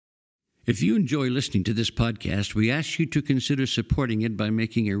If you enjoy listening to this podcast, we ask you to consider supporting it by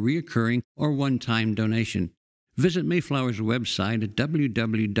making a recurring or one-time donation. Visit Mayflower's website at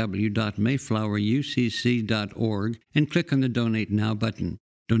www.mayflowerucc.org and click on the Donate Now button.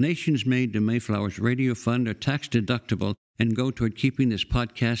 Donations made to Mayflower's Radio Fund are tax-deductible and go toward keeping this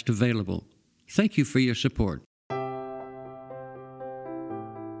podcast available. Thank you for your support.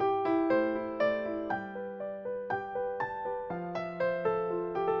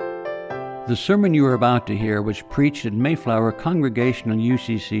 The sermon you are about to hear was preached at Mayflower Congregational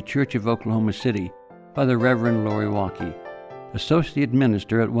UCC Church of Oklahoma City by the Reverend Lori Walke, Associate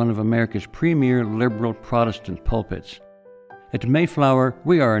Minister at one of America's premier liberal Protestant pulpits. At Mayflower,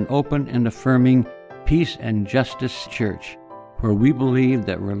 we are an open and affirming peace and justice church, where we believe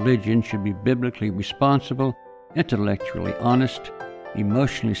that religion should be biblically responsible, intellectually honest,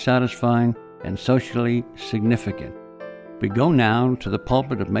 emotionally satisfying, and socially significant. We go now to the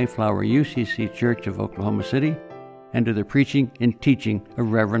pulpit of Mayflower UCC Church of Oklahoma City and to the preaching and teaching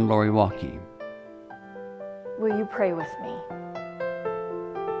of Reverend Lori Walke. Will you pray with me?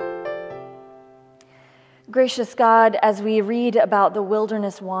 Gracious God, as we read about the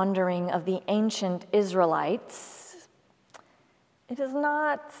wilderness wandering of the ancient Israelites, it is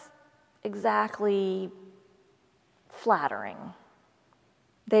not exactly flattering.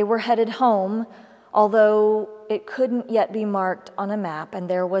 They were headed home, although it couldn't yet be marked on a map and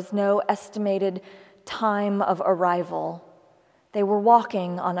there was no estimated time of arrival. They were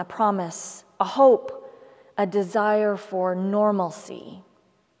walking on a promise, a hope, a desire for normalcy.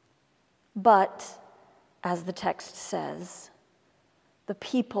 But, as the text says, the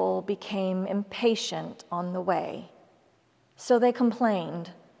people became impatient on the way. So they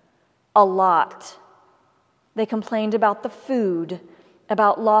complained a lot. They complained about the food,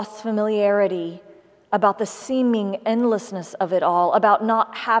 about lost familiarity, about the seeming endlessness of it all, about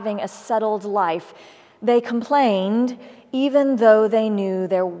not having a settled life. They complained even though they knew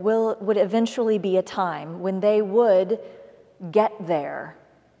there would eventually be a time when they would get there.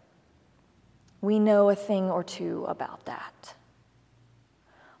 We know a thing or two about that.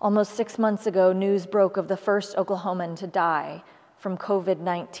 Almost 6 months ago, news broke of the first Oklahoman to die from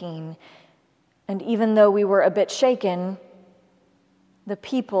COVID-19. And even though we were a bit shaken, the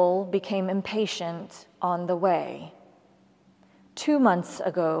people became impatient on the way. 2 months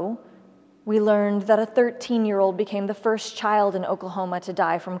ago, we learned that a 13-year-old became the first child in Oklahoma to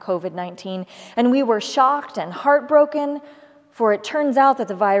die from COVID-19, and we were shocked and heartbroken, for it turns out that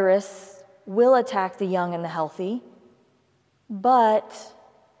the virus will attack the young and the healthy, but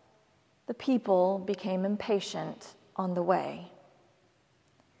the people became impatient on the way.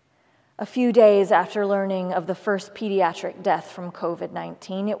 A few days after learning of the first pediatric death from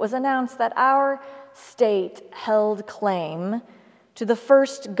COVID-19, it was announced that our state held claim to the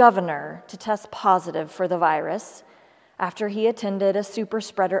first governor to test positive for the virus after he attended a super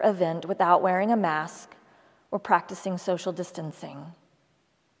spreader event without wearing a mask or practicing social distancing.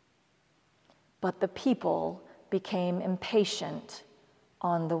 But the people became impatient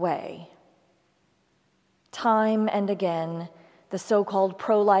on the way. Time and again, the so-called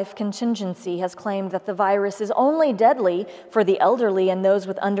pro-life contingency has claimed that the virus is only deadly for the elderly and those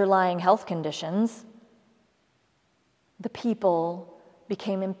with underlying health conditions. The people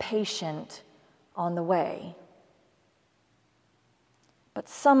became impatient on the way. But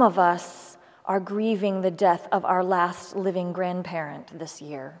some of us are grieving the death of our last living grandparent this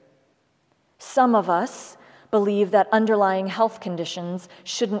year. Some of us believe that underlying health conditions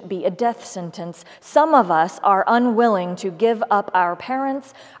shouldn't be a death sentence. Some of us are unwilling to give up our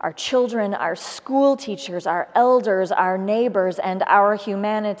parents, our children, our school teachers, our elders, our neighbors, and our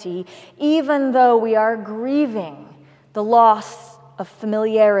humanity, even though we are grieving the loss of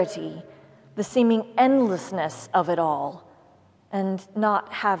familiarity, the seeming endlessness of it all, and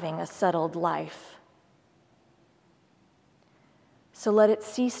not having a settled life. So let it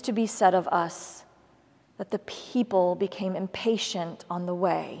cease to be said of us that the people became impatient on the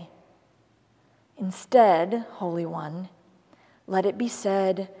way. Instead, Holy One, let it be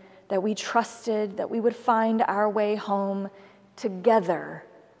said that we trusted that we would find our way home together,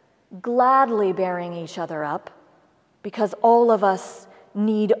 gladly bearing each other up, because all of us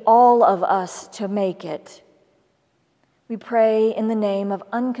need all of us to make it. We pray in the name of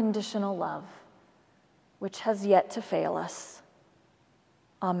unconditional love, which has yet to fail us.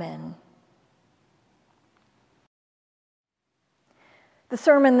 Amen. The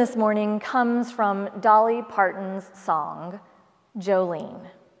sermon this morning comes from Dolly Parton's song, Jolene.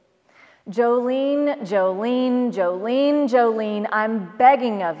 Jolene, Jolene, Jolene, Jolene, I'm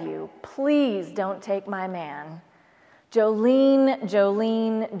begging of you, please don't take my man. Jolene,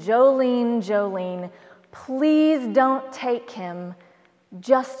 Jolene, Jolene, Jolene, please don't take him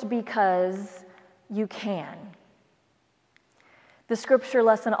just because you can. The scripture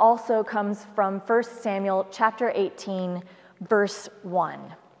lesson also comes from 1 Samuel chapter 18, verse 1.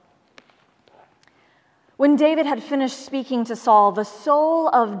 When David had finished speaking to Saul, the soul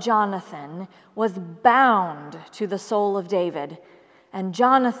of Jonathan was bound to the soul of David, and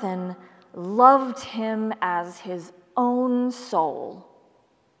Jonathan loved him as his own soul.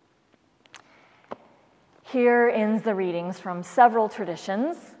 Here ends the readings from several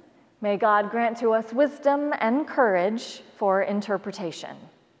traditions. May God grant to us wisdom and courage for interpretation.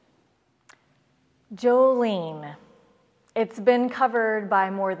 Jolene. It's been covered by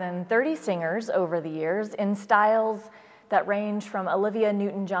more than 30 singers over the years in styles that range from Olivia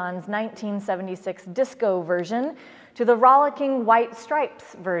Newton-John's 1976 disco version to the rollicking White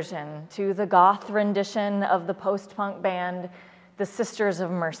Stripes version to the goth rendition of the post-punk band The Sisters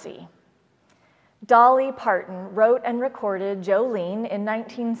of Mercy. Dolly Parton wrote and recorded Jolene in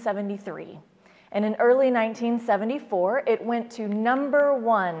 1973, and in early 1974 it went to number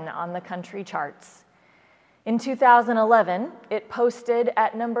 1 on the country charts. In 2011, it posted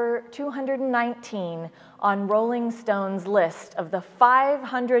at number 219 on Rolling Stone's list of the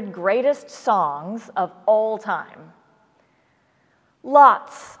 500 greatest songs of all time.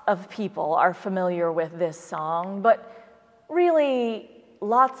 Lots of people are familiar with this song, but really,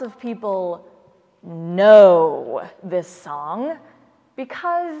 lots of people know this song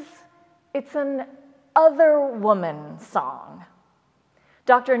because it's an other woman song.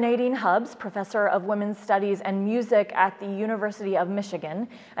 Dr. Nadine Hubbs, professor of women's studies and music at the University of Michigan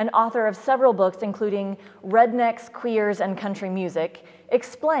and author of several books including Rednecks, Queers, and Country Music,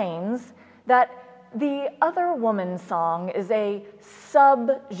 explains that the other woman song is a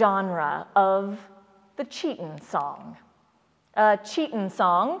subgenre of the cheatin' song. A cheatin'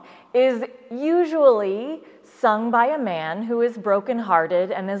 song is usually sung by a man who is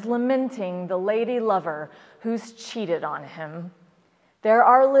brokenhearted and is lamenting the lady lover who's cheated on him. There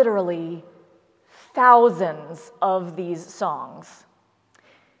are literally thousands of these songs.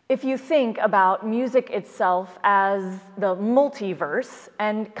 If you think about music itself as the multiverse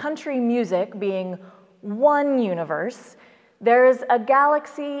and country music being one universe, there's a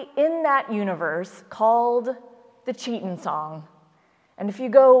galaxy in that universe called the cheatin' song. And if you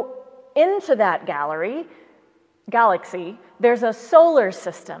go into that galaxy, there's a solar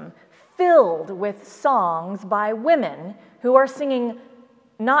system filled with songs by women who are singing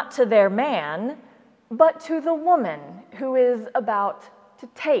not to their man, but to the woman who is about to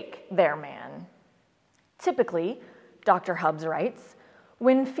take their man. Typically, Dr. Hubbs writes,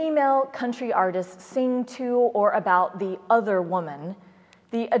 when female country artists sing to or about the other woman,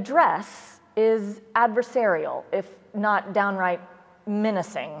 the address is adversarial, if not downright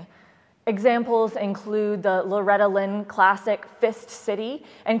menacing. Examples include the Loretta Lynn classic Fist City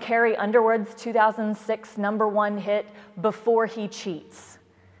and Carrie Underwood's 2006 #1 hit Before He Cheats.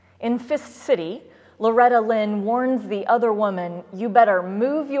 In Fist City, Loretta Lynn warns the other woman, you better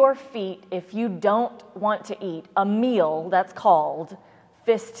move your feet if you don't want to eat a meal that's called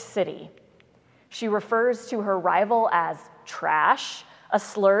Fist City. She refers to her rival as trash, a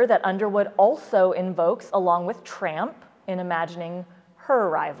slur that Underwood also invokes along with tramp in imagining her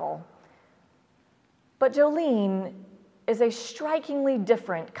rival. But Jolene is a strikingly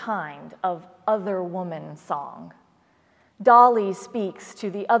different kind of other woman song. Dolly speaks to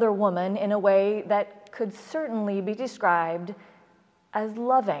the other woman in a way that could certainly be described as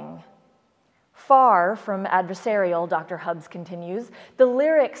loving. Far from adversarial, Dr. Hubbs continues, the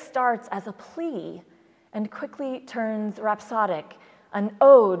lyric starts as a plea and quickly turns rhapsodic, an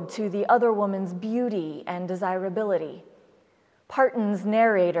ode to the other woman's beauty and desirability. Parton's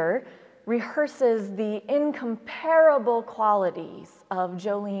narrator rehearses the incomparable qualities of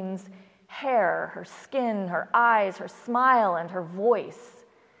Jolene's hair, her skin, her eyes, her smile, and her voice.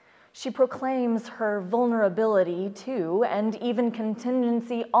 She proclaims her vulnerability to, and even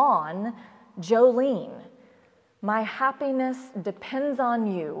contingency on, Jolene. My happiness depends on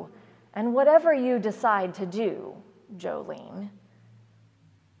you, and whatever you decide to do, Jolene.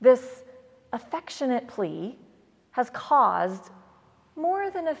 This affectionate plea has caused more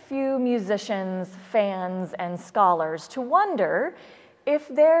than a few musicians, fans, and scholars to wonder if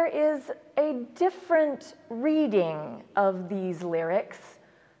there is a different reading of these lyrics,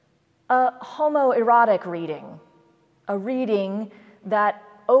 a homoerotic reading, a reading that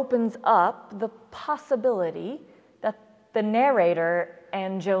opens up the possibility that the narrator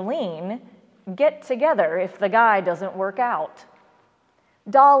and Jolene get together if the guy doesn't work out.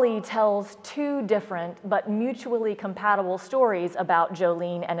 Dolly tells two different but mutually compatible stories about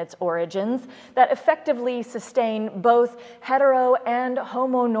Jolene and its origins that effectively sustain both hetero and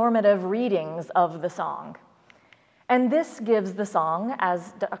homonormative readings of the song. And this gives the song,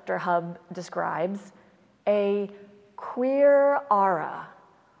 as Dr. Hub describes, a queer aura,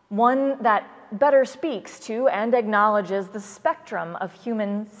 one that better speaks to and acknowledges the spectrum of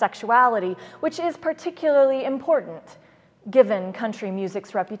human sexuality, which is particularly important given country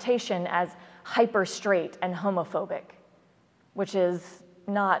music's reputation as hyper-straight and homophobic, which is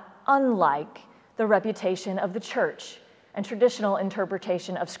not unlike the reputation of the church and traditional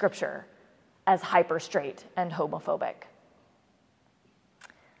interpretation of Scripture as hyper-straight and homophobic.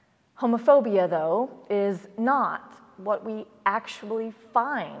 Homophobia, though, is not what we actually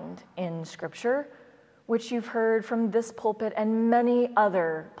find in Scripture, which you've heard from this pulpit and many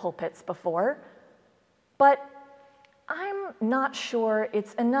other pulpits before, but I'm not sure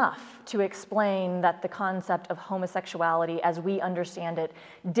it's enough to explain that the concept of homosexuality as we understand it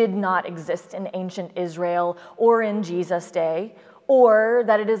did not exist in ancient Israel or in Jesus' day, or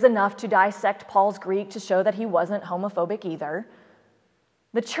that it is enough to dissect Paul's Greek to show that he wasn't homophobic either.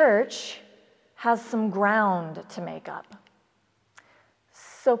 The church has some ground to make up.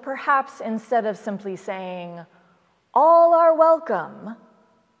 So perhaps instead of simply saying, all are welcome,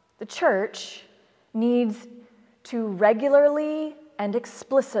 the church needs to regularly and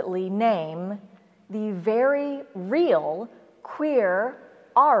explicitly name the very real queer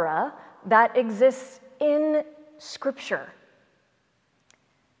aura that exists in Scripture.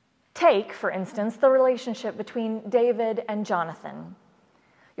 Take, for instance, the relationship between David and Jonathan.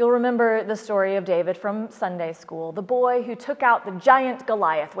 You'll remember the story of David from Sunday school, the boy who took out the giant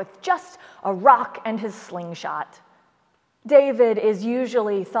Goliath with just a rock and his slingshot. David is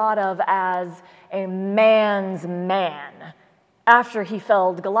usually thought of as a man's man. After he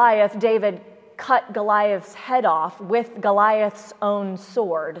felled Goliath, David cut Goliath's head off with Goliath's own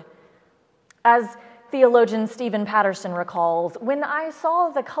sword. As theologian Stephen Patterson recalls, when I saw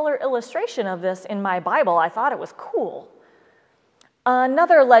the color illustration of this in my Bible, I thought it was cool.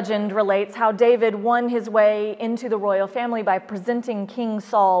 Another legend relates how David won his way into the royal family by presenting King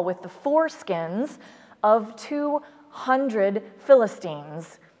Saul with the foreskins of 200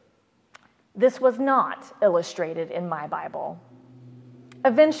 Philistines. This was not illustrated in my Bible.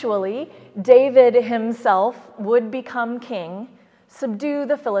 Eventually, David himself would become king, subdue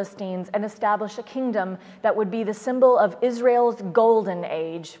the Philistines, and establish a kingdom that would be the symbol of Israel's golden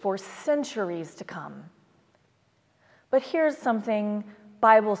age for centuries to come. But here's something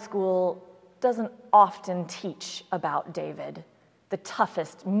Bible school doesn't often teach about David, the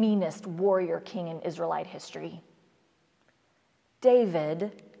toughest, meanest warrior king in Israelite history.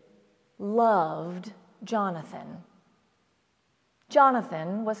 David loved Jonathan.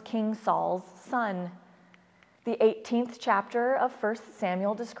 Jonathan was King Saul's son. The 18th chapter of 1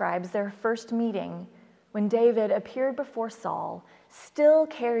 Samuel describes their first meeting when David appeared before Saul, still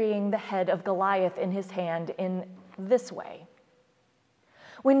carrying the head of Goliath in his hand in this way.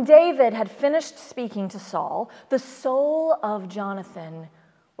 When David had finished speaking to Saul, the soul of Jonathan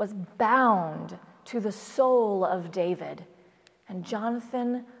was bound to the soul of David, and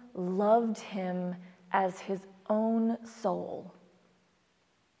Jonathan loved him as his own soul.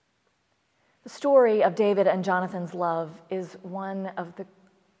 The story of David and Jonathan's love is one of the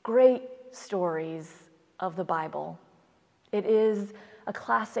great stories of the Bible. It is a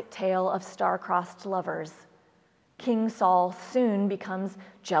classic tale of star-crossed lovers. King Saul soon becomes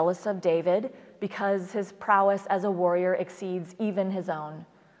jealous of David because his prowess as a warrior exceeds even his own.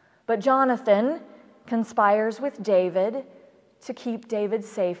 But Jonathan conspires with David to keep David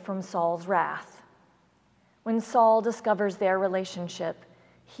safe from Saul's wrath. When Saul discovers their relationship,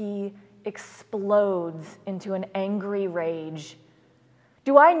 he explodes into an angry rage.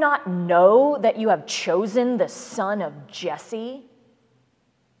 "Do I not know that you have chosen the son of Jesse?"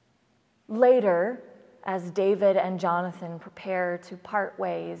 Later, as David and Jonathan prepare to part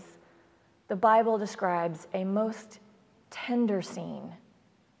ways, the Bible describes a most tender scene.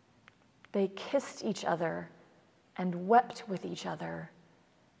 They kissed each other and wept with each other,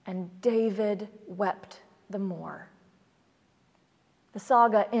 and David wept the more. The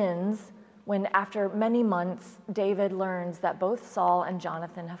saga ends when, after many months, David learns that both Saul and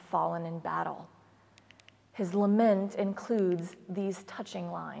Jonathan have fallen in battle. His lament includes these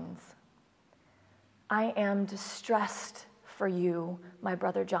touching lines: "I am distressed for you, my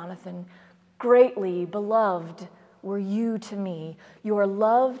brother Jonathan. Greatly beloved were you to me. Your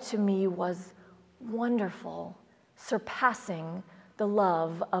love to me was wonderful, surpassing the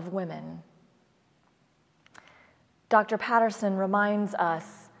love of women." Dr. Patterson reminds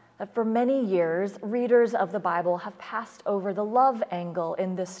us that for many years, readers of the Bible have passed over the love angle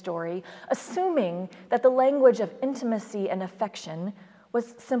in this story, assuming that the language of intimacy and affection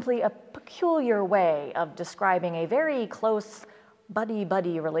was simply a peculiar way of describing a very close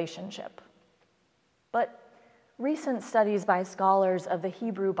buddy-buddy relationship. But recent studies by scholars of the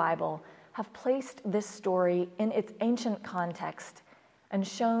Hebrew Bible have placed this story in its ancient context and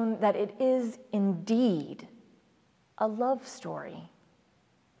shown that it is indeed a love story.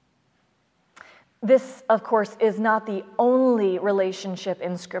 This, of course, is not the only relationship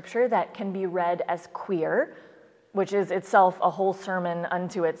in Scripture that can be read as queer, which is itself a whole sermon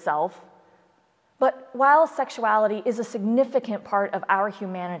unto itself. But while sexuality is a significant part of our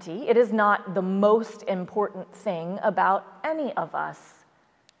humanity, it is not the most important thing about any of us.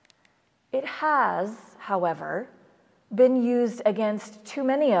 It has, however, been used against too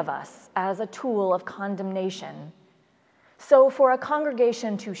many of us as a tool of condemnation. So for a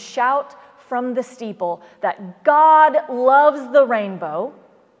congregation to shout from the steeple that God loves the rainbow,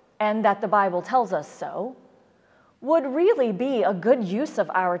 and that the Bible tells us so, would really be a good use of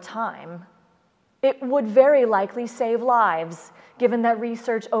our time. It would very likely save lives, given that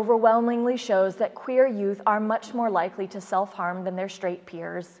research overwhelmingly shows that queer youth are much more likely to self-harm than their straight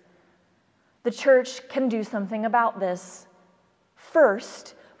peers. The church can do something about this.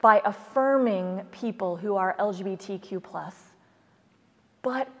 First, by affirming people who are LGBTQ+,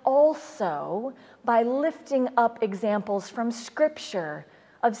 but also by lifting up examples from Scripture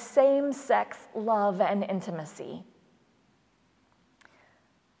of same-sex love and intimacy.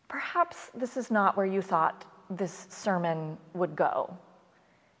 Perhaps this is not where you thought this sermon would go.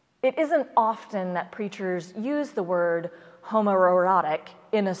 It isn't often that preachers use the word homoerotic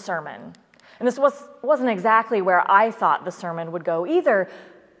in a sermon. And this wasn't exactly where I thought the sermon would go either,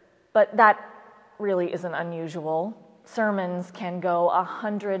 but that really isn't unusual. Sermons can go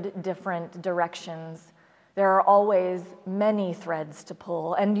 100 different directions. There are always many threads to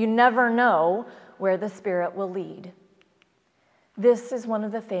pull, and you never know where the Spirit will lead. This is one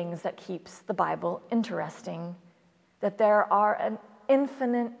of the things that keeps the Bible interesting, that there are an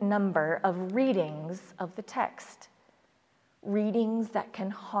infinite number of readings of the text. Readings that can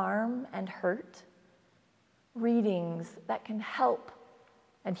harm and hurt. Readings that can help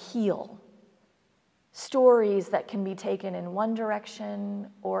and heal. Stories that can be taken in one direction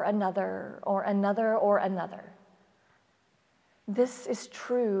or another, or another, or another. This is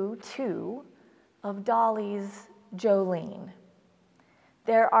true, too, of Dolly's Jolene.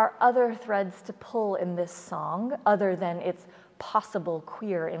 There are other threads to pull in this song, other than its possible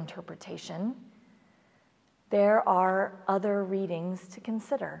queer interpretation. There are other readings to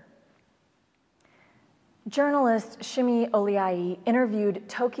consider. Journalist Shimi Oliai interviewed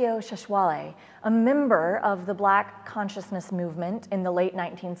Tokyo Shashwale, a member of the Black consciousness movement in the late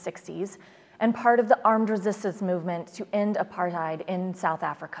 1960s and part of the armed resistance movement to end apartheid in South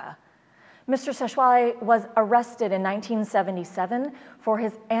Africa. Mr. Shashwale was arrested in 1977 for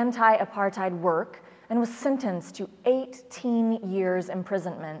his anti-apartheid work and was sentenced to 18 years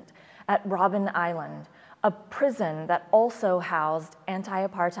imprisonment at Robben Island, a prison that also housed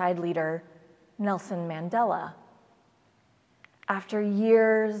anti-apartheid leader Nelson Mandela. After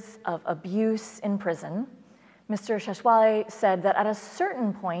years of abuse in prison, Mr. Shashwale said that at a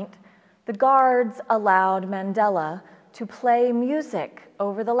certain point, the guards allowed Mandela to play music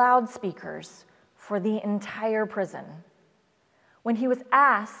over the loudspeakers for the entire prison. When he was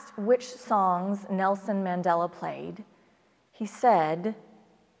asked which songs Nelson Mandela played, he said,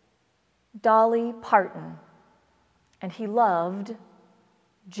 Dolly Parton, and he loved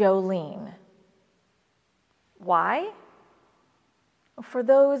Jolene. Why? For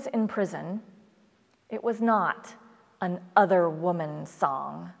those in prison, it was not an other woman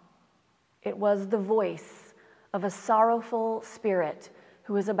song. It was the voice of a sorrowful spirit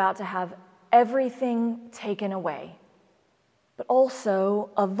who was about to have everything taken away, but also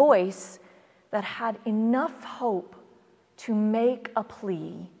a voice that had enough hope to make a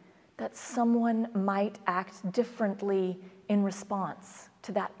plea that someone might act differently in response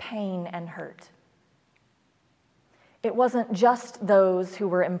to that pain and hurt. It wasn't just those who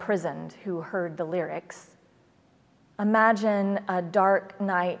were imprisoned who heard the lyrics. Imagine a dark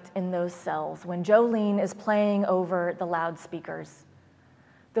night in those cells when Jolene is playing over the loudspeakers.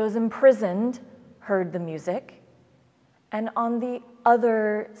 Those imprisoned heard the music, and on the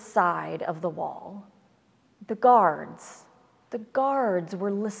other side of the wall, the guards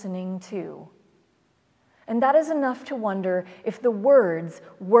were listening too. And that is enough to wonder if the words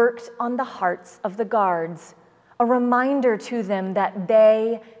worked on the hearts of the guards, a reminder to them that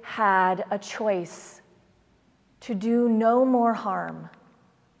they had a choice. to do no more harm,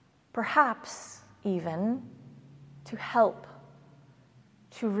 perhaps even to help,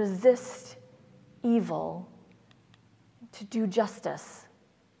 to resist evil, to do justice.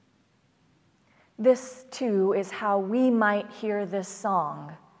 This, too, is how we might hear this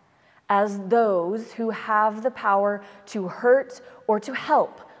song, as those who have the power to hurt or to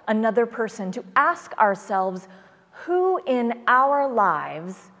help another person, to ask ourselves, who in our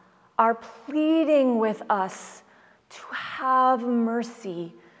lives are pleading with us to have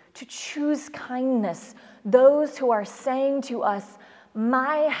mercy, to choose kindness, those who are saying to us,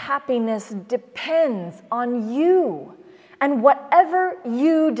 my happiness depends on you and whatever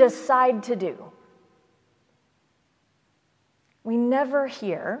you decide to do. We never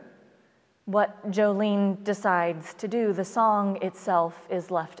hear what Jolene decides to do. The song itself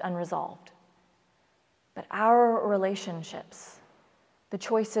is left unresolved. But our relationships, the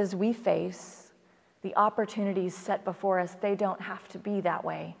choices we face, the opportunities set before us, they don't have to be that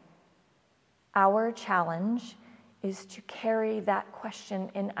way. Our challenge is to carry that question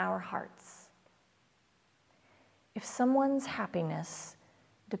in our hearts. If someone's happiness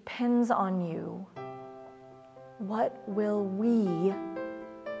depends on you, what will we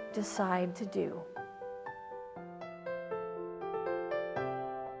decide to do?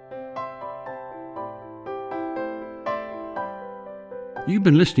 You've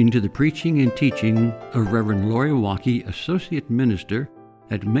been listening to the preaching and teaching of Reverend Lori Walke, Associate Minister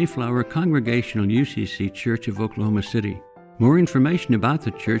at Mayflower Congregational UCC Church of Oklahoma City. More information about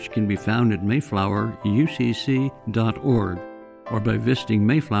the church can be found at mayflowerucc.org or by visiting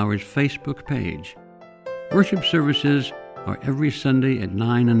Mayflower's Facebook page. Worship services are every Sunday at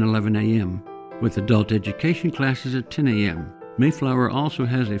 9 and 11 a.m., with adult education classes at 10 a.m. Mayflower also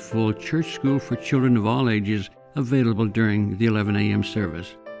has a full church school for children of all ages available during the 11 a.m.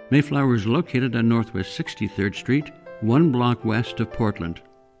 service. Mayflower is located on Northwest 63rd Street, 1 block west of Portland.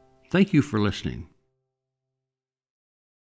 Thank you for listening.